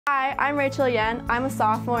Hi, I'm Rachel Yen. I'm a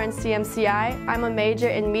sophomore in CMCI. I'm a major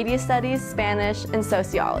in media studies, Spanish, and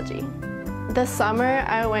sociology. This summer,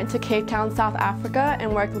 I went to Cape Town, South Africa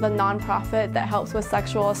and worked with a nonprofit that helps with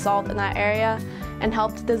sexual assault in that area and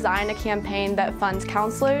helped design a campaign that funds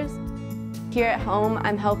counselors. Here at home,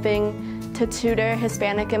 I'm helping to tutor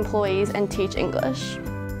Hispanic employees and teach English.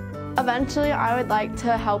 Eventually, I would like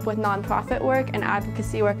to help with nonprofit work and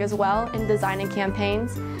advocacy work as well in designing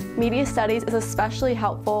campaigns. Media studies is especially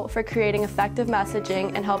helpful for creating effective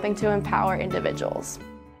messaging and helping to empower individuals.